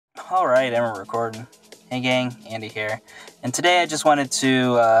Alright, and we're recording. Hey gang, Andy here. And today I just wanted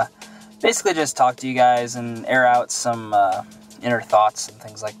to basically just talk to you guys and air out some inner thoughts and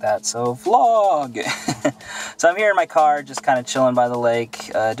things like that. So, vlog! So I'm here in my car, just kind of chilling by the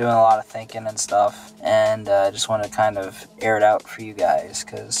lake, doing a lot of thinking and stuff. And I just want to kind of air it out for you guys,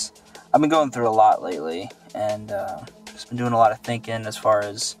 because I've been going through a lot lately. And just been doing a lot of thinking as far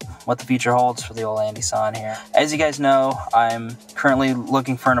as what the future holds for the old TheAndySan here. As you guys know, I'm currently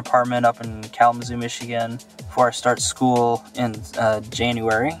looking for an apartment up in Kalamazoo, Michigan before I start school in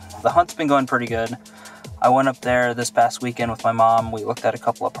January. The hunt's been going pretty good. I went up there this past weekend with my mom. We looked at a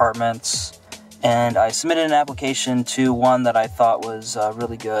couple apartments and I submitted an application to one that I thought was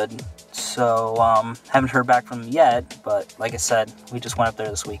really good. So, haven't heard back from them yet, but like I said, we just went up there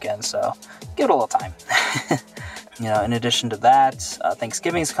this weekend, so give it a little time. You know, in addition to that,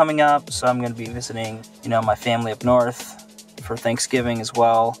 Thanksgiving's coming up, so I'm going to be visiting, my family up north for Thanksgiving as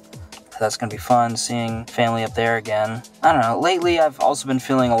well. That's going to be fun, seeing family up there again. I don't know, lately I've also been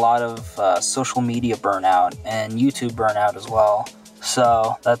feeling a lot of social media burnout and YouTube burnout as well.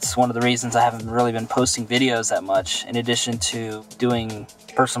 So that's one of the reasons I haven't really been posting videos that much, in addition to doing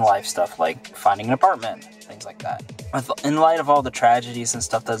personal life stuff like finding an apartment, things like that. In light of all the tragedies and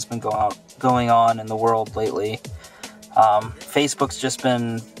stuff that's been going on in the world lately, Facebook's just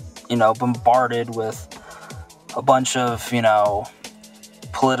been, bombarded with a bunch of,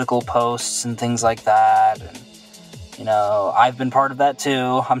 political posts and things like that. And, I've been part of that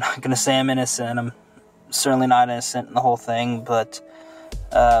too. I'm not going to say I'm innocent. I'm certainly not innocent in the whole thing, but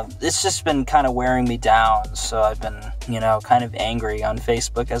it's just been kind of wearing me down. So I've been, kind of angry on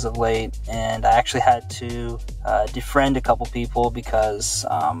Facebook as of late, and I actually had to defriend a couple people because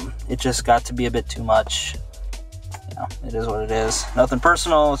it just got to be a bit too much. It is what it is. Nothing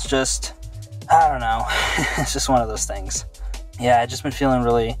personal, it's just, I don't know. It's just one of those things. Yeah, I've just been feeling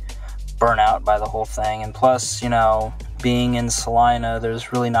really burnt out by the whole thing. And plus, being in Salina,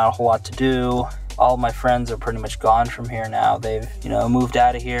 there's really not a whole lot to do. All of my friends are pretty much gone from here now. They've, moved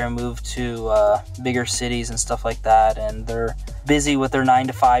out of here and moved to bigger cities and stuff like that. And they're busy with their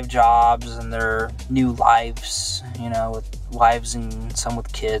 9-to-5 jobs and their new lives, with wives and some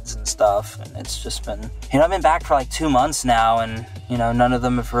with kids and stuff. And it's just been, I've been back for like 2 months now, and, none of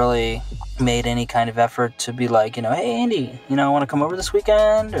them have really made any kind of effort to be like, hey, Andy, want to come over this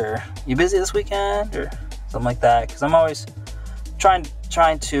weekend? Or you busy this weekend? Or something like that. Because I'm always trying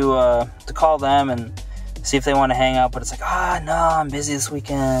to call them and see if they want to hang out, but it's like, no, I'm busy this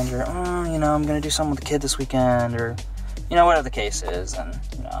weekend, or I'm gonna do something with the kid this weekend, or whatever the case is. And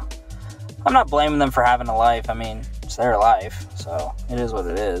I'm not blaming them for having a life. I mean, it's their life, so it is what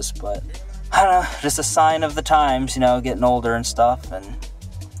it is. But I don't know, just a sign of the times, getting older and stuff. And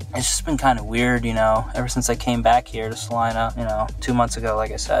it's just been kind of weird, ever since I came back here to Salina, 2 months ago,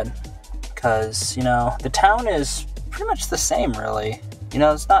 like I said, because the town is pretty much the same, really.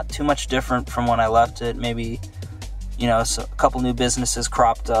 It's not too much different from when I left it. Maybe, so a couple new businesses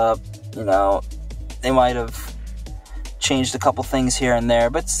cropped up. They might have changed a couple things here and there,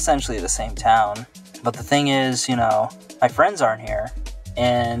 but it's essentially the same town. But the thing is, my friends aren't here.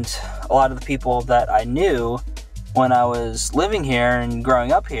 And a lot of the people that I knew when I was living here and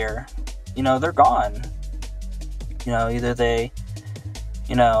growing up here, they're gone. Either they,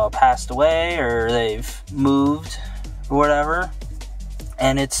 passed away, or they've moved or whatever.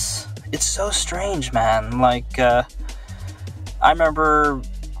 And it's so strange, man. Like, I remember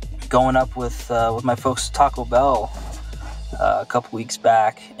going up with my folks to Taco Bell a couple weeks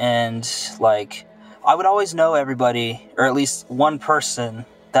back, and like, I would always know everybody, or at least one person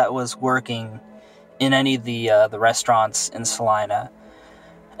that was working in any of the restaurants in Salina.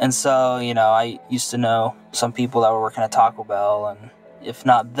 And so, I used to know some people that were working at Taco Bell, and if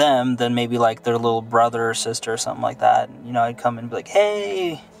not them, then maybe like their little brother or sister or something like that. And, I'd come in and be like,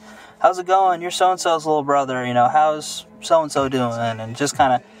 hey, how's it going? You're so-and-so's little brother, how's so-and-so doing? And just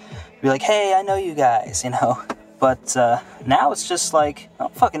kind of be like, hey, I know you guys, But now it's just like, I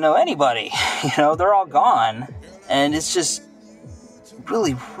don't fucking know anybody. They're all gone. And it's just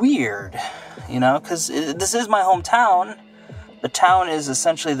really weird, because this is my hometown. The town is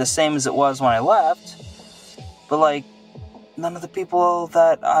essentially the same as it was when I left. But, like, none of the people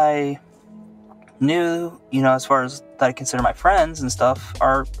that I knew, as far as that I consider my friends and stuff,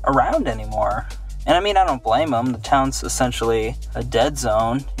 are around anymore. And I mean, I don't blame them. The town's essentially a dead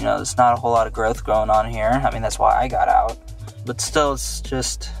zone. There's not a whole lot of growth going on here. I mean, that's why I got out. But still, it's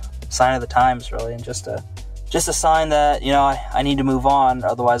just a sign of the times, really, and just a sign that, I need to move on,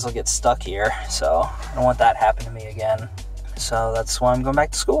 otherwise I'll get stuck here. So I don't want that to happen to me again. So that's why I'm going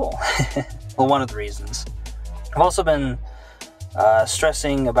back to school. Well, one of the reasons. I've also been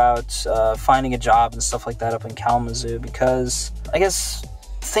stressing about finding a job and stuff like that up in Kalamazoo, because I guess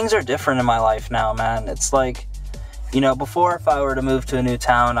things are different in my life now, man. It's like, you know, before, if I were to move to a new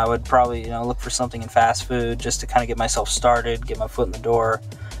town, I would probably, you know, look for something in fast food just to kind of get myself started, get my foot in the door,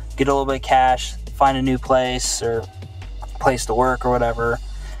 get a little bit of cash, find a new place or place to work or whatever,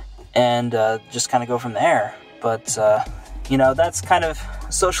 and just kind of go from there. But, you know, that's kind of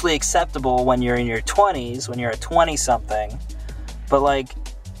socially acceptable when you're in your 20s, when you're a 20-something. But, like,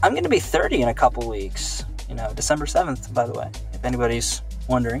 I'm going to be 30 in a couple weeks. You know, December 7th, by the way, if anybody's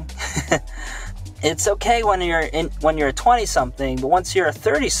wondering. It's okay when you're a 20-something, but once you're a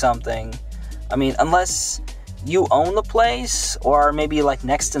 30-something, I mean, unless you own the place or maybe, like,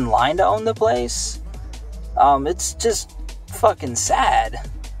 next in line to own the place, it's just fucking sad,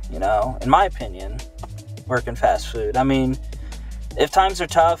 you know, in my opinion, working fast food. I mean, if times are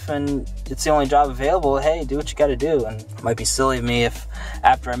tough and it's the only job available, hey, do what you gotta do. And it might be silly of me if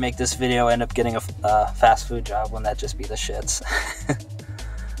after I make this video I end up getting a fast food job. Wouldn't that just be the shits?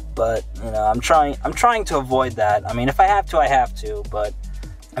 But, you know, I'm trying to avoid that. I mean, if I have to, I have to, but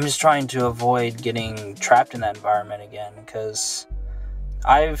I'm just trying to avoid getting trapped in that environment again, because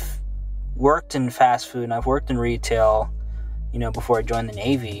I've worked in fast food and I've worked in retail, you know, before I joined the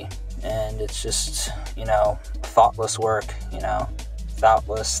Navy, and it's just, you know, thoughtless work, you know,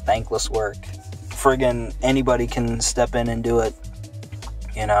 thankless work. Friggin' anybody can step in and do it,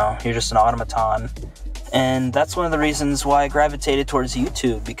 you know, you're just an automaton. And that's one of the reasons why I gravitated towards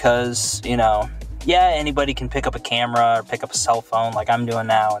YouTube, because, you know, yeah, anybody can pick up a camera or pick up a cell phone like I'm doing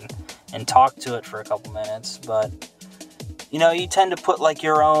now and talk to it for a couple minutes, but, you know, you tend to put, like,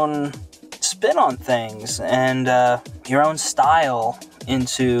 your own spin on things and your own style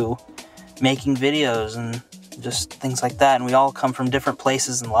into making videos and just things like that. And we all come from different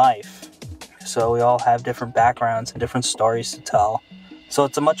places in life, so we all have different backgrounds and different stories to tell. So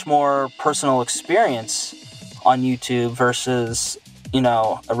it's a much more personal experience on YouTube versus, you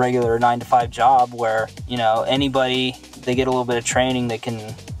know, a regular 9-to-5 job where, you know, anybody, they get a little bit of training, they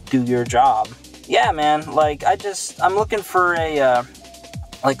can do your job. Yeah, man, like, I'm looking for a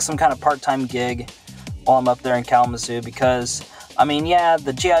like some kind of part-time gig while I'm up there in Kalamazoo, because, I mean, yeah,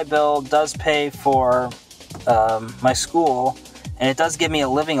 the GI Bill does pay for my school, and it does give me a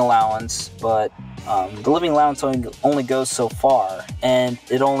living allowance, but the living allowance only goes so far, and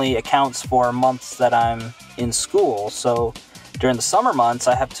it only accounts for months that I'm in school. So during the summer months,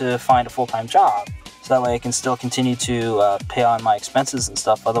 I have to find a full-time job, so that way I can still continue to pay on my expenses and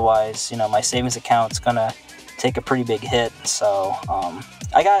stuff. Otherwise, you know, my savings account's gonna take a pretty big hit. So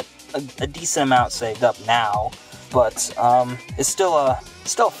I got a decent amount saved up now, but it's still a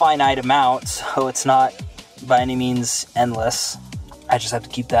finite amount, so it's not by any means endless. I just have to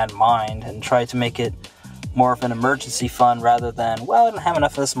keep that in mind and try to make it more of an emergency fund rather than, well, I don't have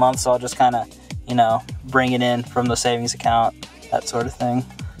enough this month, so I'll just kind of, you know, bring it in from the savings account, that sort of thing.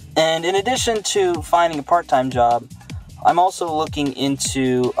 And in addition to finding a part-time job, I'm also looking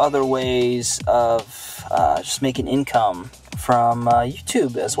into other ways of just making income from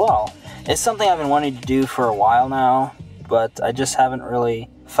YouTube as well. It's something I've been wanting to do for a while now, but I just haven't really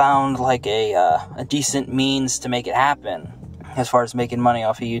found, like, a decent means to make it happen as far as making money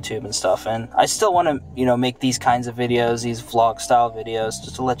off of YouTube and stuff. And I still want to, you know, make these kinds of videos, these vlog style videos,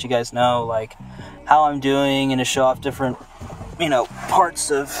 just to let you guys know, like, how I'm doing and to show off different, you know,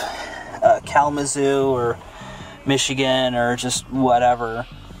 parts of Kalamazoo or Michigan or just whatever.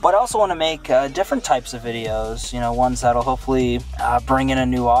 But I also want to make different types of videos, you know, ones that'll hopefully bring in a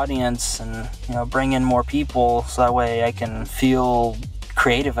new audience and, you know, bring in more people, so that way I can feel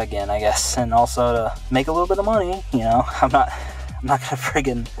creative again, I guess, and also to make a little bit of money, you know. I'm not gonna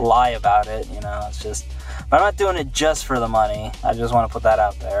friggin' lie about it, you know. It's just, but I'm not doing it just for the money. I just want to put that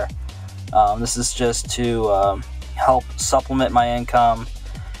out there. This is just to help supplement my income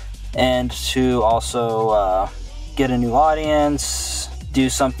and to also get a new audience, do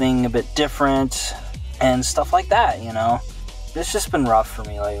something a bit different and stuff like that, you know. It's just been rough for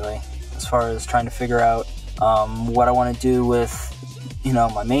me lately as far as trying to figure out what I want to do with, you know,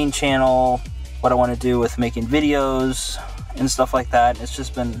 my main channel, what I want to do with making videos and stuff like that. It's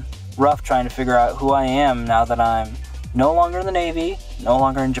just been rough trying to figure out who I am now that I'm no longer in the Navy, no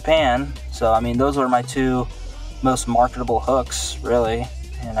longer in Japan. So, I mean, those were my two most marketable hooks, really,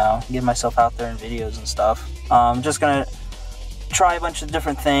 you know, get myself out there in videos and stuff. I'm just gonna try a bunch of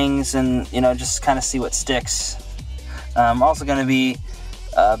different things and, you know, just kind of see what sticks. I'm also gonna be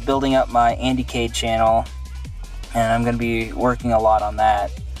building up my AndyCade channel, and I'm going to be working a lot on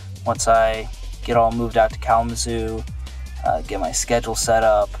that once I get all moved out to Kalamazoo get my schedule set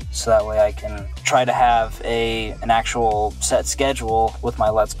up, so that way I can try to have an actual set schedule with my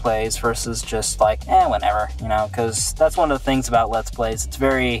Let's Plays versus just like, whenever, you know, because that's one of the things about Let's Plays. It's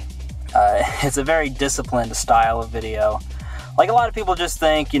it's a very disciplined style of video. Like, a lot of people just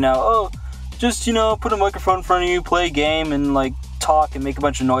think, you know, oh, just, you know, put a microphone in front of you, play a game, and like talk and make a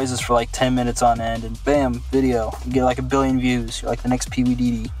bunch of noises for like 10 minutes on end, and bam, video. You get like 1 billion views. You're like the next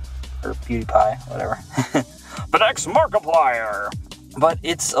PewDiePie, or PewDiePie, whatever. The next Markiplier. But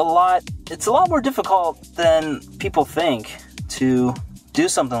it's a lot more difficult than people think to do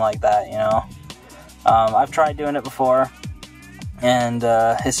something like that, you know. I've tried doing it before, and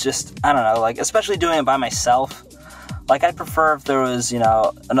it's just, I don't know, like, especially doing it by myself. Like, I'd prefer if there was, you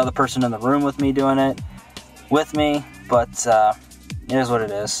know, another person in the room with me doing it with me, but it is what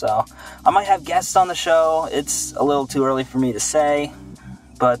it is. So I might have guests on the show. It's a little too early for me to say,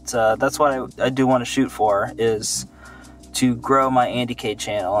 but that's what I do want to shoot for, is to grow my AndyK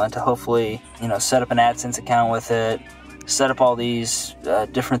channel and to hopefully, you know, set up an AdSense account with it, set up all these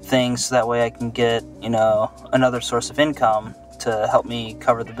different things so that way I can get, you know, another source of income to help me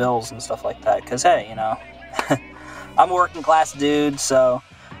cover the bills and stuff like that. Because, hey, you know, I'm a working class dude, so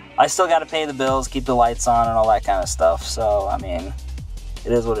I still got to pay the bills, keep the lights on, and all that kind of stuff. So, I mean,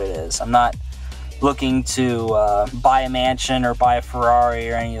 it is what it is. I'm not looking to buy a mansion or buy a Ferrari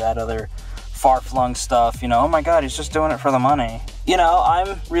or any of that other far-flung stuff. You know, oh my god, he's just doing it for the money. You know,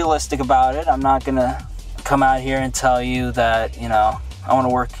 I'm realistic about it. I'm not going to come out here and tell you that, you know, I want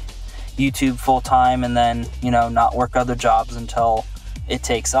to work YouTube full-time and then, you know, not work other jobs until it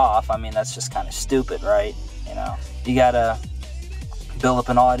takes off. I mean, that's just kind of stupid, right? You know, you gotta build up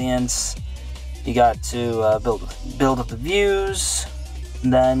an audience, you got to build up the views,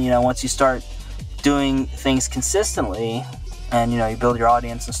 and then, you know, once you start doing things consistently, and, you know, you build your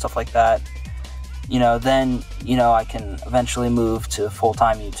audience and stuff like that, you know, then, you know, I can eventually move to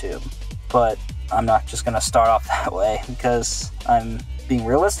full-time YouTube. But I'm not just gonna start off that way, because I'm being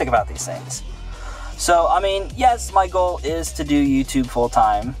realistic about these things. So, I mean, yes, my goal is to do YouTube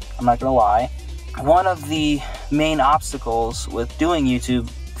full-time, I'm not gonna lie. One of the main obstacles with doing YouTube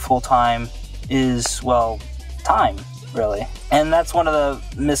full-time is, well, time, really. And that's one of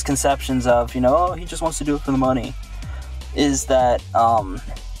the misconceptions of, you know, oh, he just wants to do it for the money, is that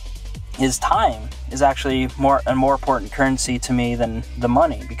his time is actually a more important currency to me than the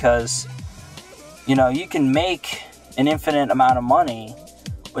money, because, you know, you can make an infinite amount of money,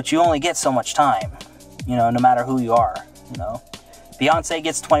 but you only get so much time, you know, no matter who you are, you know. Beyonce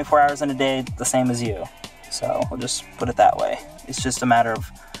gets 24 hours in a day, the same as you. So we'll just put it that way. It's just a matter of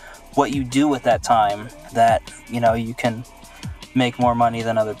what you do with that time that, you know, you can make more money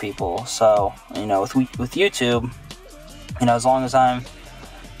than other people. So, you know, with YouTube, you know, as long as I'm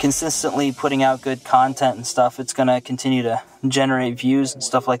consistently putting out good content and stuff, it's going to continue to generate views and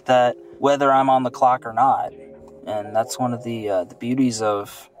stuff like that, whether I'm on the clock or not. And that's one of the beauties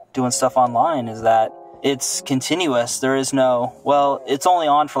of doing stuff online, is that it's continuous. There is no, well, it's only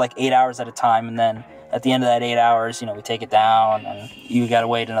on for like 8 hours at a time, and then at the end of that 8 hours, you know, we take it down, and you gotta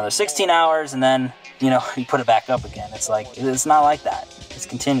wait another 16 hours, and then, you know, you put it back up again. It's like, it's not like that. It's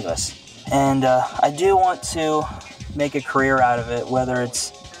continuous. And I do want to make a career out of it, whether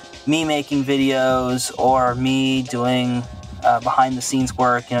it's me making videos or me doing behind-the-scenes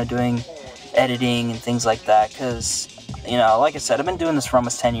work, you know, doing editing and things like that, because, you know, like I said, I've been doing this for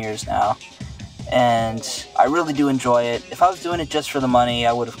almost 10 years now, and I really do enjoy it. If I was doing it just for the money,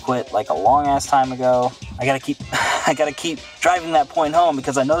 I would have quit like a long ass time ago. I gotta keep driving that point home,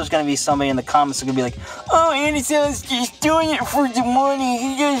 because I know there's gonna be somebody in the comments who's gonna be like, oh, AndySan's just doing it for the money,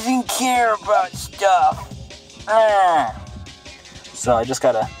 he doesn't care about stuff. So I just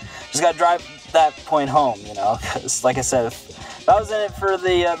gotta drive that point home, you know, because like I said, if I was in it for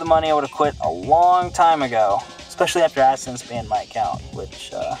the money, I would have quit a long time ago, especially after AdSense banned my account,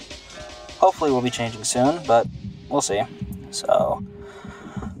 which hopefully will be changing soon, but we'll see. So,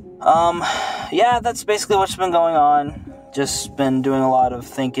 yeah, that's basically what's been going on. Just been doing a lot of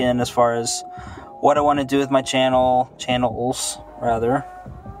thinking as far as what I want to do with my channels, rather,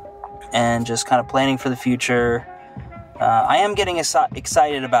 and just kind of planning for the future. I am getting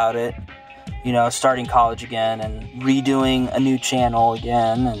excited about it, you know, starting college again and redoing a new channel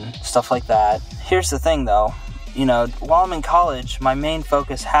again and stuff like that. Here's the thing, though. You know, while I'm in college, my main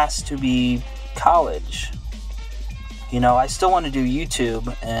focus has to be college. You know, I still want to do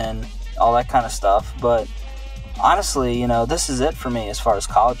YouTube and all that kind of stuff, but honestly, you know, this is it for me as far as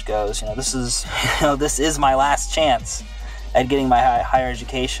college goes. You know, this is my last chance at getting my higher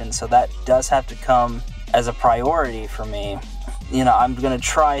education, so that does have to come as a priority for me. You know, I'm going to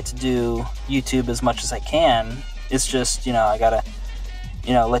try to do YouTube as much as I can, It's just, you know, I gotta,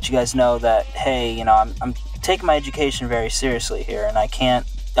 you know, let you guys know that, hey, you know, I'm taking my education very seriously here, and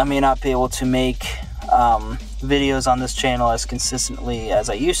I may not be able to make videos on this channel as consistently as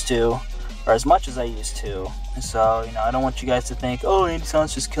I used to, or as much as I used to. So, you know, I don't want you guys to think, oh,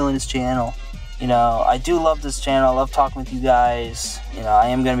 AndySan's just killing his channel. You know, I do love this channel. I love talking with you guys. You know, I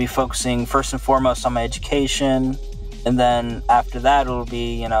am going to be focusing first and foremost on my education, and then after that it'll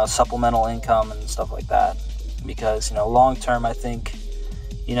be, you know, supplemental income and stuff like that. Because, you know, long term, I think,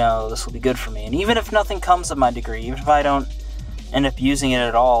 you know, this will be good for me. And even if nothing comes of my degree, even if I don't end up using it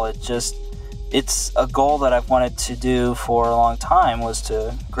at all, it's a goal that I've wanted to do for a long time, was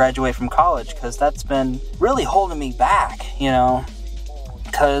to graduate from college, because that's been really holding me back, you know,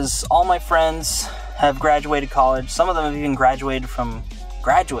 because all my friends have graduated college. Some of them have even graduated from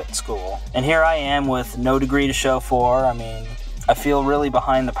graduate school, and here I am with no degree to show for. I mean, I feel really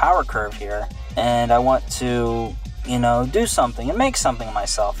behind the power curve here, and I want to, you know, do something and make something of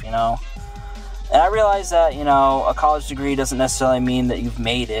myself, you know. And I realize that, you know, a college degree doesn't necessarily mean that you've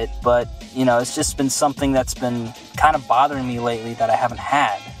made it, but, you know, it's just been something that's been kind of bothering me lately that I haven't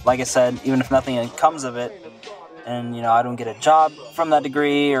had. Like I said, even if nothing comes of it, and, you know, I don't get a job from that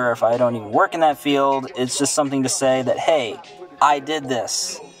degree, or if I don't even work in that field, it's just something to say that, hey, I did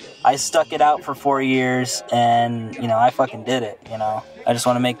this. I stuck it out for 4 years, and, you know, I fucking did it, you know. I just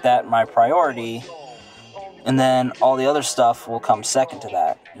want to make that my priority, and then all the other stuff will come second to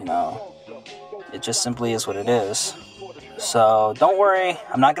that, you know. It just simply is what it is. So, don't worry,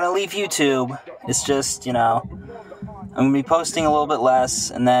 I'm not going to leave YouTube. It's just, you know, I'm going to be posting a little bit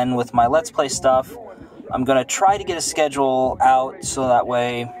less, and then with my Let's Play stuff, I'm going to try to get a schedule out so that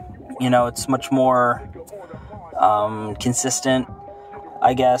way, you know, it's much more consistent,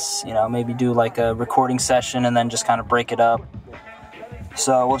 I guess. You know, maybe do like a recording session and then just kind of break it up.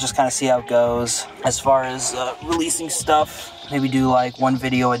 So we'll just kind of see how it goes. As far as releasing stuff, maybe do like 1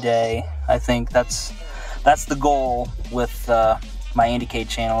 video a day. I think that's the goal with my AndyK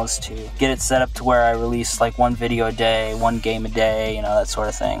channel, is to get it set up to where I release like 1 video a day, 1 game a day, you know, that sort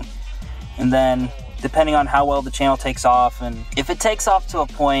of thing. And then, depending on how well the channel takes off, and if it takes off to a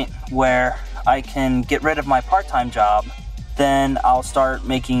point where I can get rid of my part-time job, then I'll start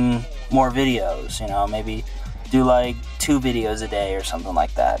making more videos, you know, maybe do like 2 videos a day or something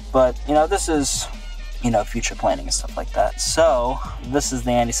like that. But, you know, this is, you know, future planning and stuff like that. So, this is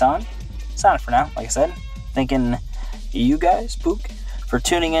TheAndySan. Signing for now, like I said. Thanking you guys, Pook, for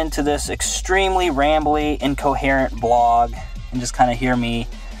tuning in to this extremely rambly, incoherent blog, and just kind of hear me,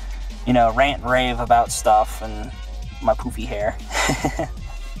 you know, rant and rave about stuff and my poofy hair.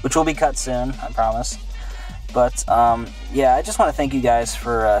 Which will be cut soon, I promise. But, yeah, I just want to thank you guys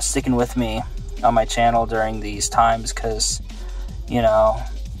for sticking with me on my channel during these times, because, you know,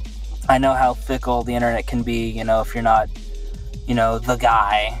 I know how fickle the internet can be, you know, if you're not, you know, the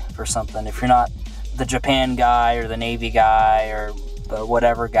guy for something. If you're not the Japan guy or the Navy guy or the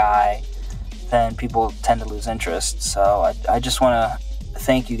whatever guy, then people tend to lose interest. So I just want to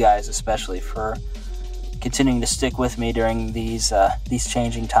thank you guys especially for continuing to stick with me during these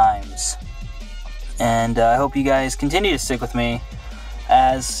changing times. And I hope you guys continue to stick with me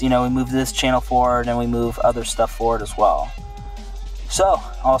as, you know, we move this channel forward and we move other stuff forward as well. So,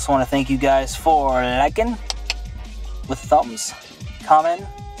 I also want to thank you guys for liking with thumbs, comment,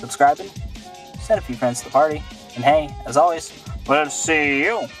 subscribing, send a few friends to the party, and hey, as always, we'll see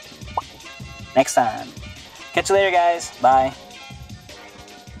you next time. Catch you later, guys. Bye.